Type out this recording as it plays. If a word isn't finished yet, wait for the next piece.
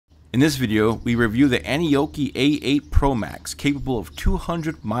In this video, we review the Aniioki A8 Pro Max, capable of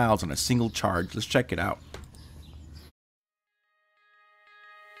 200 miles on a single charge. Let's check it out.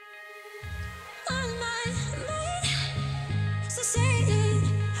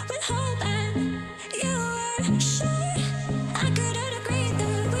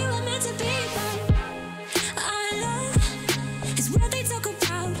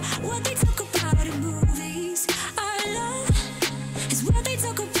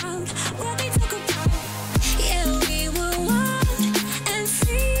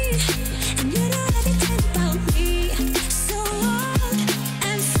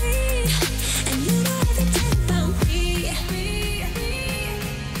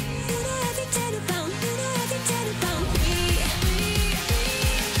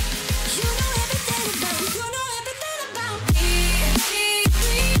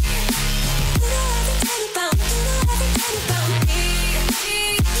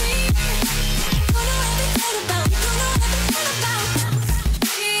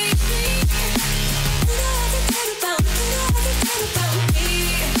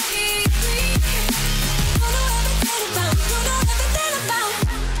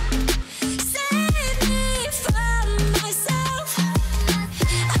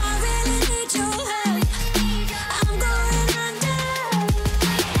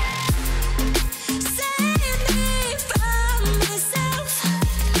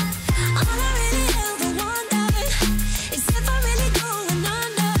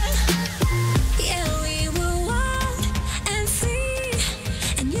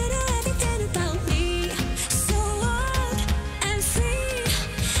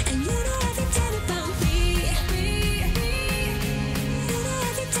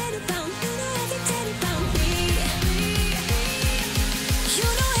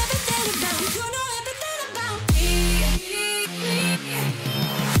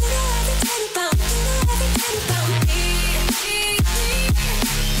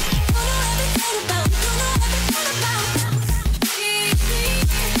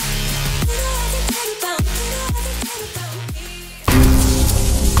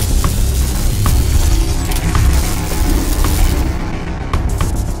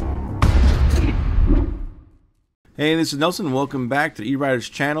 Hey, this is Nelson. Welcome back to the E-Ryders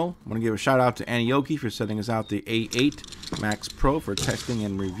channel. I want to give a shout out to Aniioki for sending us out the A8 Max Pro for testing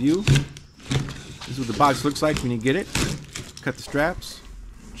and review. This is what the box looks like when you get it. Cut the straps.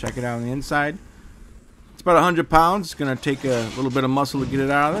 Check it out on the inside. It's about 100 pounds. It's going to take a little bit of muscle to get it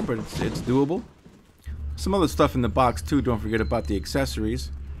out of there, but it's doable. Some other stuff in the box too. Don't forget about the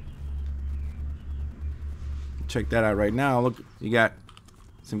accessories. Check that out right now. Look, you got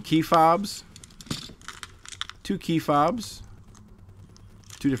some key fobs. 2 key fobs,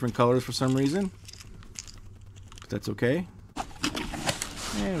 2 different colors for some reason, but that's okay.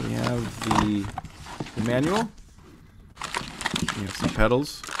 And we have the manual. We have some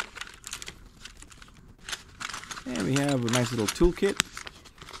pedals, and we have a nice little toolkit.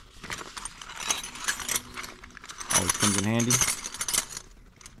 Always comes in handy.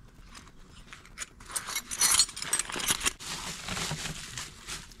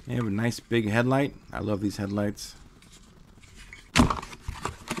 They have a nice big headlight. I love these headlights.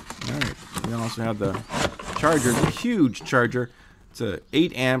 Alright, we also have the charger, the huge charger. It's a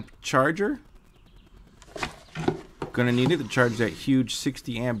 8 amp charger. Gonna need it to charge that huge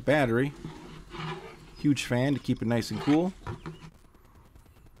 60 amp battery. Huge fan to keep it nice and cool.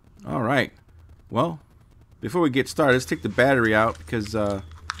 Alright, well, before we get started, let's take the battery out because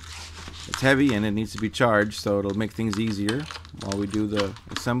it's heavy and it needs to be charged, so it'll make things easier while we do the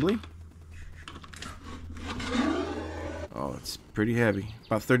assembly. Oh, it's pretty heavy,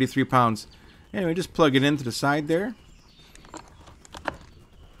 about 33 pounds. Anyway, just plug it into the side there.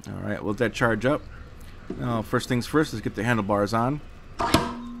 Alright, we'll let that charge up. Now, first things first, let's get the handlebars on.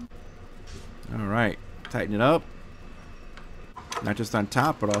 Alright, tighten it up. Not just on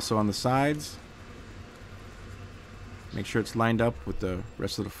top, but also on the sides. Make sure it's lined up with the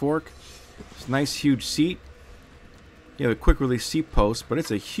rest of the fork. It's a nice huge seat. You have a quick release seat post, but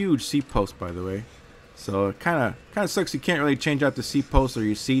it's a huge seat post, by the way. So it kind of sucks you can't really change out the seat post or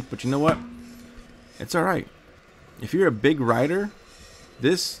your seat, but you know what? It's all right. If you're a big rider,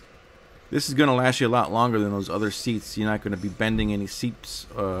 this is going to last you a lot longer than those other seats. You're not going to be bending any seats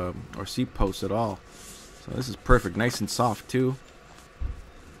or seat posts at all. So this is perfect, nice and soft too.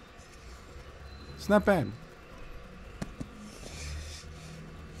 It's not bad.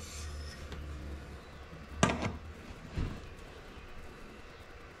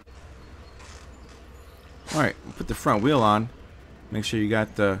 Alright, put the front wheel on. Make sure you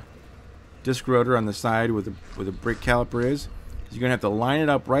got the disc rotor on the side where the brake caliper is. You're going to have to line it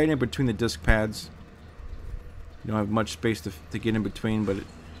up right in between the disc pads. You don't have much space to get in between, but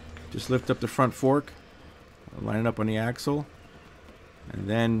just lift up the front fork, line it up on the axle, and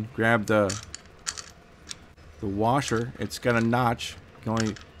then grab the washer. It's got a notch. You can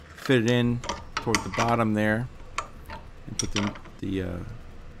only fit it in toward the bottom there, and put the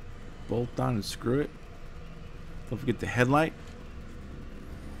bolt on and screw it. Don't forget the headlight.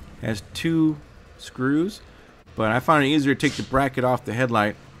 It has 2 screws, but I found it easier to take the bracket off the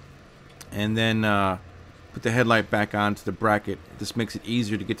headlight and then put the headlight back onto the bracket. This makes it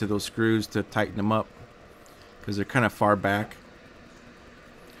easier to get to those screws to tighten them up because they're kind of far back.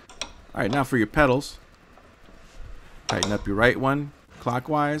 Alright, now for your pedals. Tighten up your right one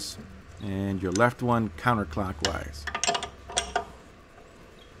clockwise and your left one counterclockwise.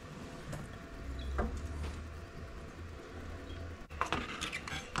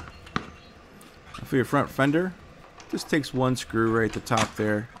 For your front fender, just takes 1 screw right at the top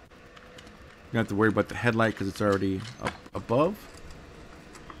there. You don't have to worry about the headlight because it's already up above.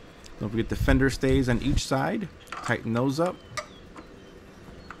 Don't forget the fender stays on each side. Tighten those up.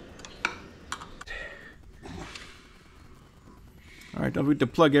 Alright, don't forget to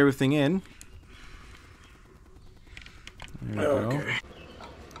plug everything in. There we go.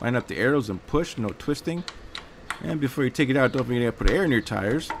 Line up the arrows and push, no twisting. And before you take it out, don't forget to put air in your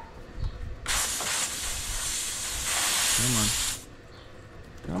tires. Come on.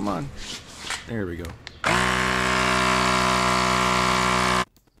 Come on. There we go.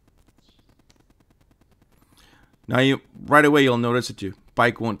 Now right away you'll notice that your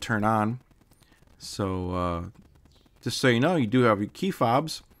bike won't turn on. So just so you know, you do have your key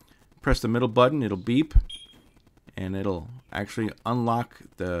fobs. Press the middle button, it'll beep, and it'll actually unlock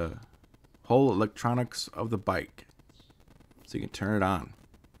the whole electronics of the bike. So you can turn it on.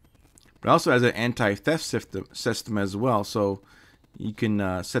 But it also has an anti-theft system as well, so you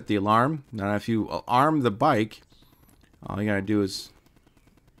can set the alarm. Now if you arm the bike, all you gotta do is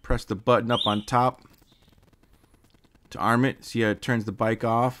press the button up on top to arm it. See how it turns the bike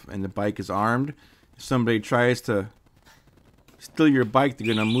off and the bike is armed. If somebody tries to steal your bike, they're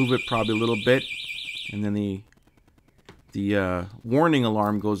gonna move it probably a little bit, and then the warning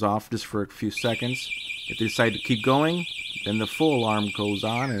alarm goes off just for a few seconds. If they decide to keep going, then the full alarm goes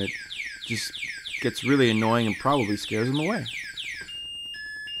on, and it just gets really annoying and probably scares them away.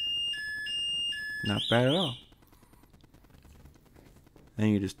 Not bad at all. Then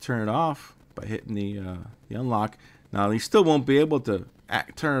you just turn it off by hitting the unlock. Now you still won't be able to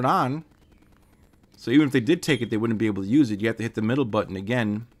turn it on. So even if they did take it, they wouldn't be able to use it. You have to hit the middle button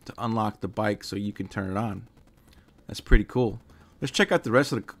again to unlock the bike so you can turn it on. That's pretty cool. Let's check out the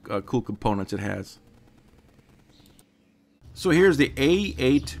rest of the cool components it has. So here's the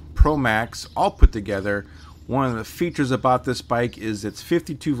A8 Pro Max all put together. One of the features about this bike is its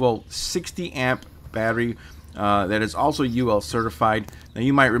 52 volt 60 amp battery that is also UL certified. Now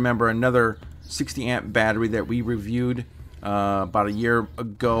you might remember another 60 amp battery that we reviewed about a year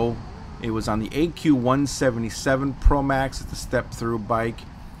ago. It was on the AQ177 Pro Max. It's a step through bike.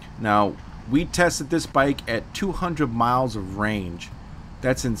 Now we tested this bike at 200 miles of range.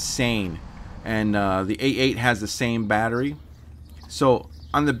 That's insane. And the A8 has the same battery. So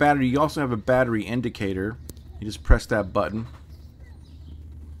on the battery you also have a battery indicator. You just press that button.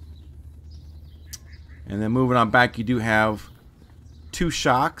 And then moving on back, you do have 2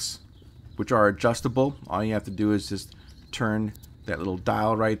 shocks which are adjustable. All you have to do is just turn that little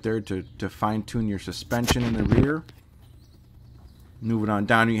dial right there to fine-tune your suspension in the rear. Moving on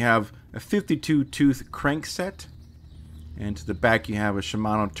down, you have a 52 tooth crank set. And to the back you have a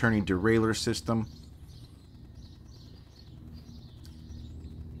Shimano turning derailleur system.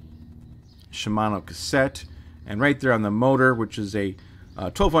 Shimano cassette. And right there on the motor, which is a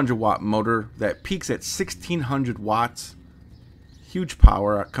 1200 watt motor that peaks at 1600 watts. Huge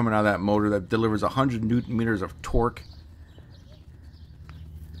power coming out of that motor that delivers 100 newton meters of torque.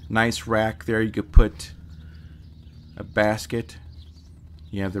 Nice rack there. You could put a basket.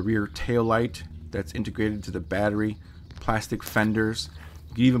 You have the rear tail light that's integrated to the battery. Plastic fenders.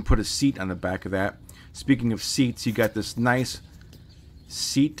 You can even put a seat on the back of that. Speaking of seats, you got this nice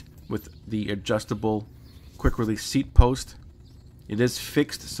seat with the adjustable quick release seat post. It is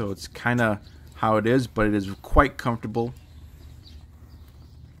fixed, so it's kind of how it is, but it is quite comfortable.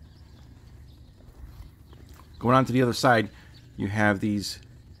 Going on to the other side, you have these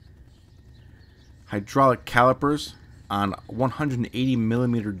hydraulic calipers on 180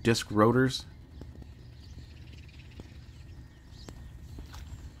 millimeter disc rotors.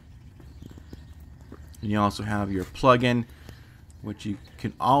 And you also have your plug-in, which you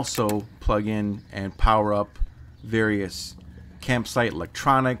can also plug in and power up various campsite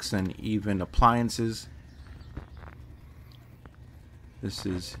electronics and even appliances. This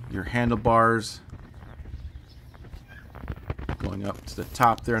is your handlebars. Going up to the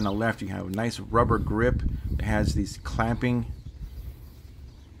top there on the left, you have a nice rubber grip. It has these clamping.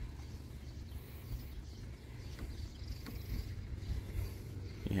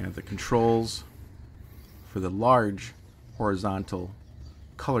 You have the controls for the large horizontal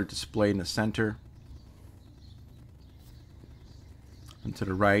color display in the center. And to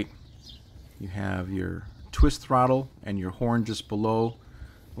the right, you have your twist throttle and your horn just below,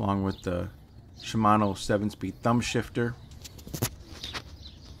 along with the Shimano 7-speed thumb shifter.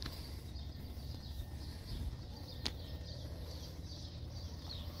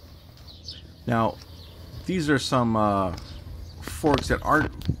 Now, these are some forks that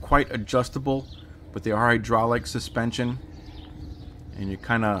aren't quite adjustable, but they are hydraulic suspension, and you're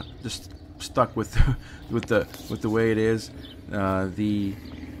kind of just stuck with the way it is. The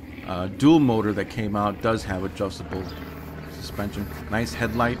dual motor that came out does have adjustable suspension. Nice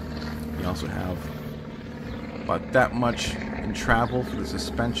headlight. You also have about that much in travel for the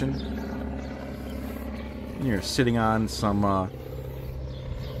suspension. And you're sitting on some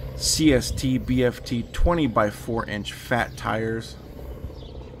CST BFT 20x4-inch fat tires.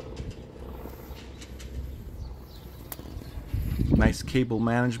 Nice cable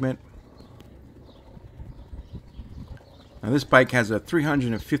management. Now this bike has a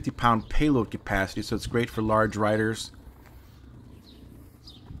 350-pound payload capacity, so it's great for large riders.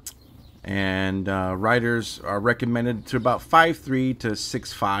 And riders are recommended to about 5'3" to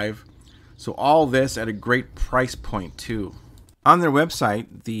 6'5". So all this at a great price point too. On their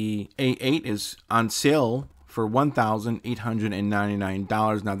website, the A8 is on sale for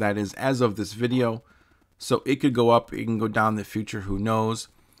 $1,899. Now that is as of this video, so it could go up, it can go down in the future, who knows.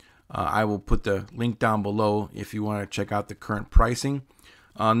 I will put the link down below if you want to check out the current pricing.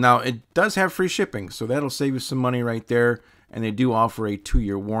 Now it does have free shipping, so that'll save you some money right there, and they do offer a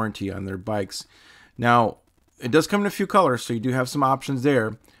 2-year warranty on their bikes. Now it does come in a few colors, so you do have some options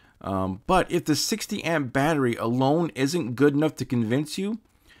there. But if the 60 amp battery alone isn't good enough to convince you,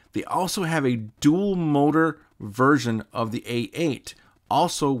 they also have a dual motor version of the A8,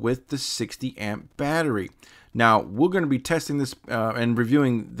 also with the 60 amp battery. Now we're going to be testing this and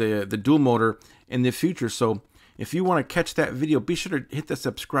reviewing the dual motor in the future, so if you want to catch that video, be sure to hit the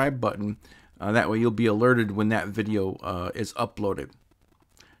subscribe button. That way you'll be alerted when that video is uploaded.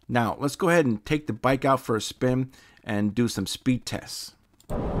 Now let's go ahead and take the bike out for a spin and do some speed tests.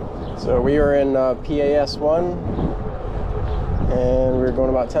 So we are in PAS1, and we're going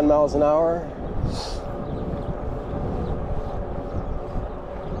about 10 miles an hour.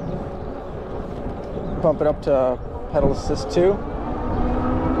 Pump it up to pedal assist 2.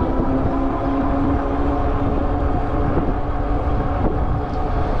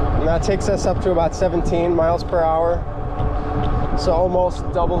 And that takes us up to about 17 miles per hour. So almost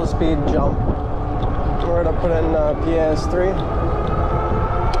double the speed jump. We're going to put in PAS3.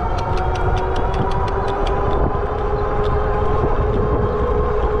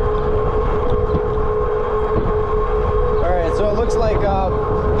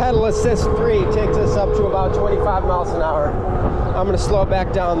 Pedal assist 3 takes us up to about 25 miles an hour. I'm going to slow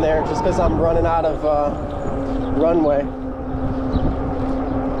back down there just because I'm running out of runway.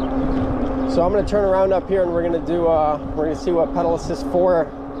 So I'm going to turn around up here, and we're going to see what pedal assist 4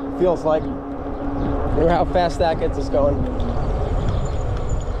 feels like, or how fast that gets us going.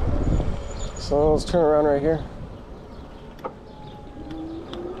 So let's turn around right here.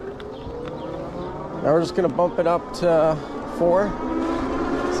 Now we're just going to bump it up to 4.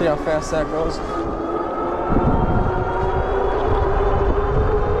 See how fast that goes.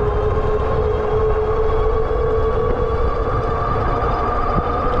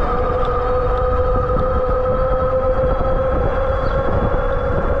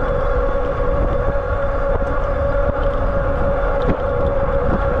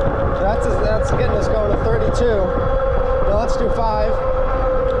 That's getting us going to 32. Now let's do 5.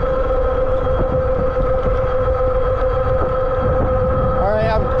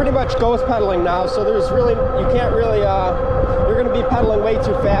 Pretty much ghost pedaling now, so there's really, you can't really, you're going to be pedaling way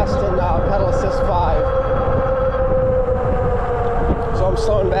too fast in pedal assist 5. So I'm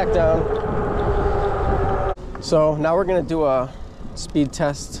slowing back down. So now we're going to do a speed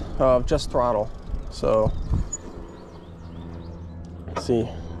test of just throttle. So let's see,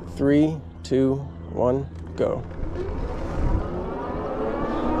 3, 2, 1, go.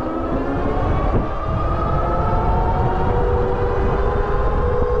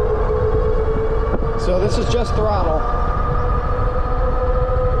 So this is just throttle.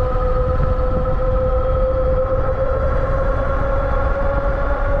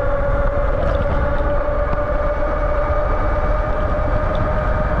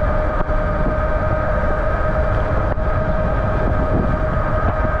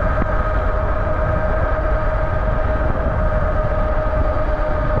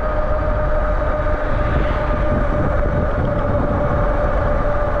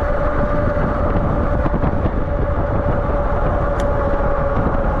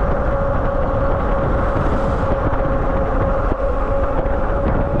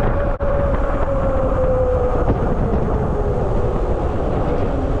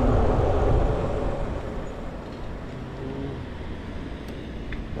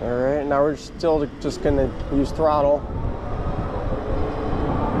 still just gonna use throttle.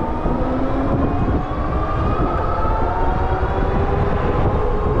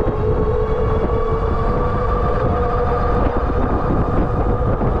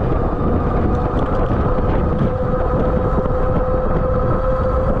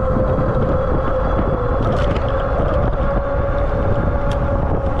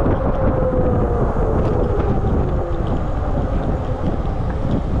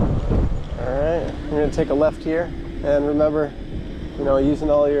 Take a left here, and remember, you know, using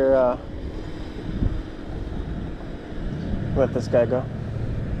all your let this guy go.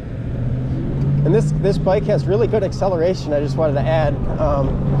 And this bike has really good acceleration. I just wanted to add,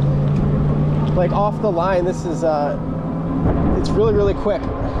 like off the line, this is it's really quick,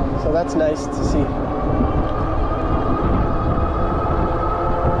 so that's nice to see.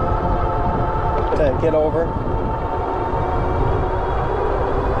 Gonna get over.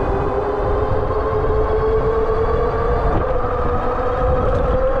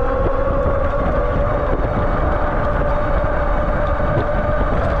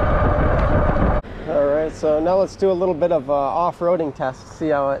 So now let's do a little bit of off-roading test, see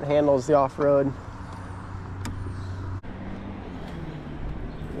how it handles the off-road.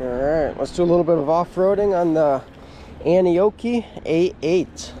 All right, let's do a little bit of off-roading on the Aniioki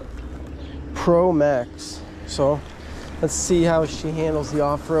A8 Pro Max. So let's see how she handles the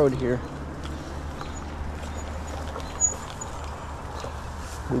off-road here.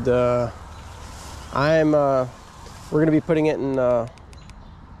 And we're gonna be putting it in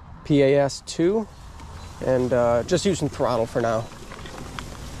PAS 2. And just using throttle for now.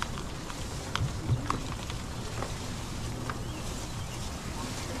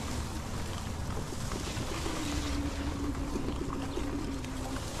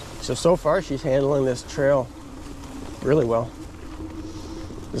 So far she's handling this trail really well.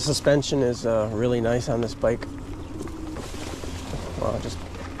 The suspension is really nice on this bike. Well, just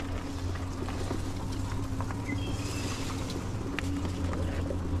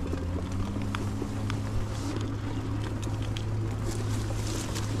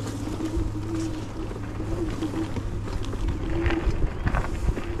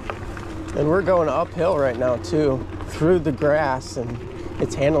and we're going uphill right now too, through the grass, and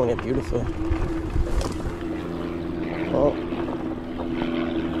it's handling it beautifully. Oh.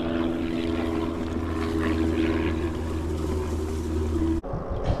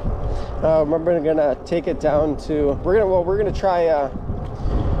 We're gonna take it down to, we're gonna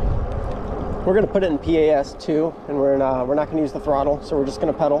put it in PAS 2, and we're not gonna use the throttle, so we're just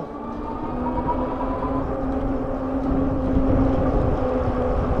gonna pedal.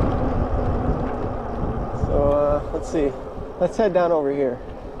 Let's see, let's head down over here.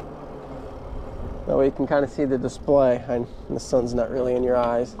 That way you can kind of see the display, and the sun's not really in your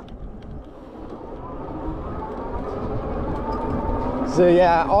eyes. So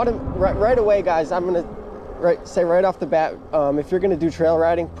yeah, right away guys, I'm gonna say right off the bat, if you're gonna do trail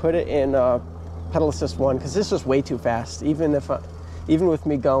riding, put it in pedal assist 1, because it's just way too fast. Even with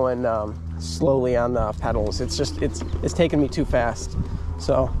me going slowly on the pedals, it's taking me too fast.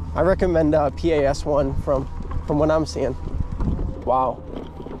 So I recommend PAS 1 from what I'm seeing. Wow,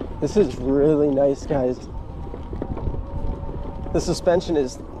 this is really nice, guys. The suspension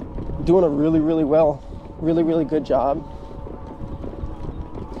is doing a really good job.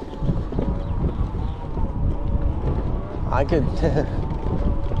 I could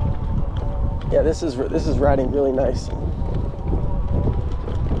yeah, this is riding really nice.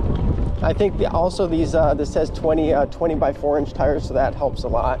 I think also these this has 20 by 4-inch tires, so that helps a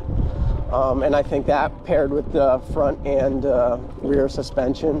lot. And I think that paired with the front and rear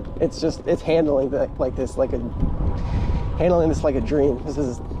suspension, it's handling this like a dream. This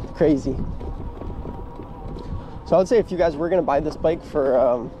is crazy. So I would say if you guys were gonna buy this bike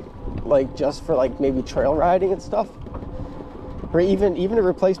for just for maybe trail riding and stuff, or even to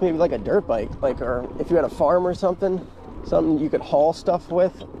replace maybe like a dirt bike, or if you had a farm or something you could haul stuff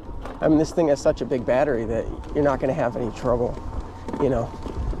with. I mean, this thing has such a big battery that you're not gonna have any trouble, you know,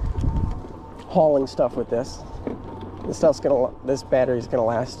 hauling stuff with this. This battery's gonna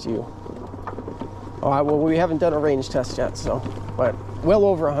last you. Oh, well, we haven't done a range test yet, but well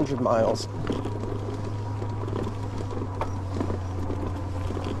over 100 miles.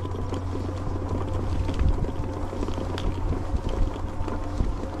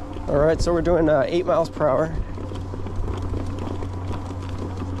 All right, so we're doing 8 miles per hour.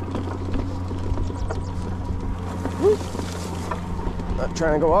 Woo. Not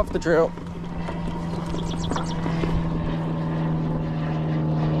trying to go off the trail.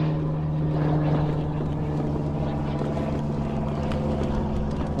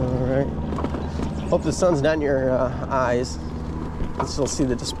 All right. Hope the sun's not in your eyes. You can still see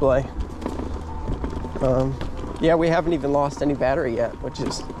the display. Yeah, we haven't even lost any battery yet, which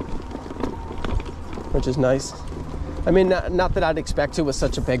is nice. I mean, not that I'd expect to with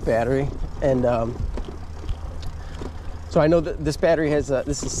such a big battery. And so I know that this battery has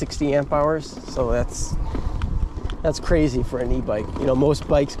this is 60 amp hours, so that's crazy for an e-bike. You know, most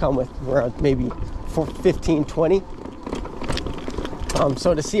bikes come with around maybe 15, 20.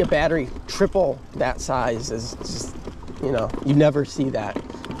 So to see a battery triple that size is just, you know, you never see that.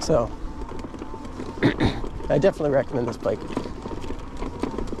 So I definitely recommend this bike.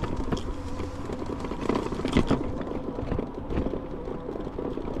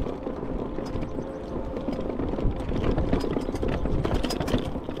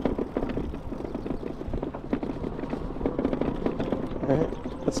 All right,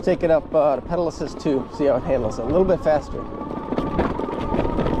 let's take it up to pedal assist 2, see how it handles it. A little bit faster.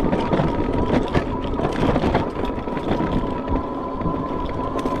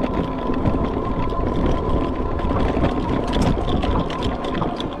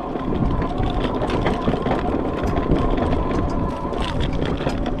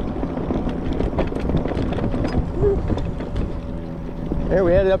 Here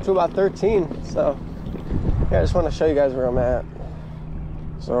we headed up to about 13, so yeah, I just want to show you guys where I'm at.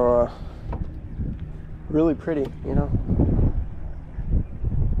 So really pretty, you know.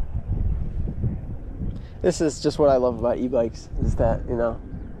 This is just what I love about e-bikes, is that, you know,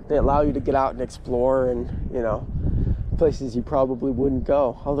 they allow you to get out and explore, and, you know, places you probably wouldn't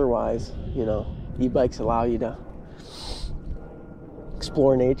go otherwise. You know, e-bikes allow you to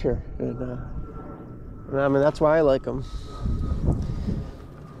explore nature, and I mean, that's why I like them.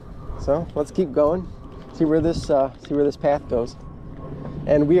 So let's keep going, see where this path goes.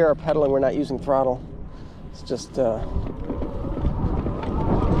 And we are pedaling, we're not using throttle. It's just a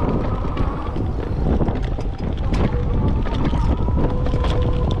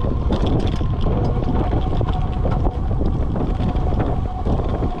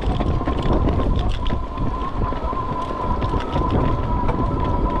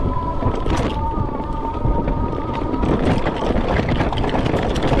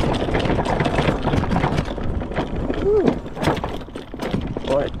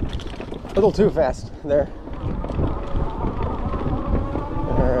little too fast there.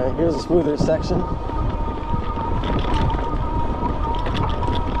 Alright, here's a smoother section.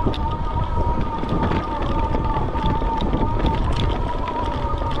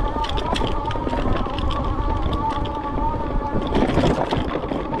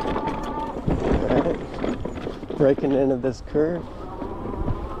 Alright, breaking into this curve.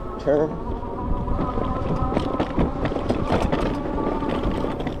 Turn.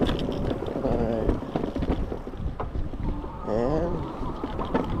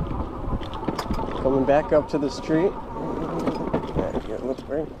 Coming back up to the street.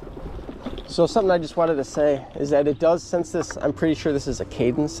 So something I just wanted to say is that it does sense this. I'm pretty sure this is a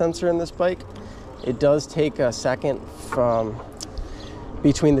cadence sensor in this bike. It does take a second from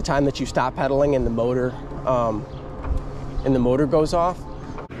between the time that you stop pedaling and the motor goes off.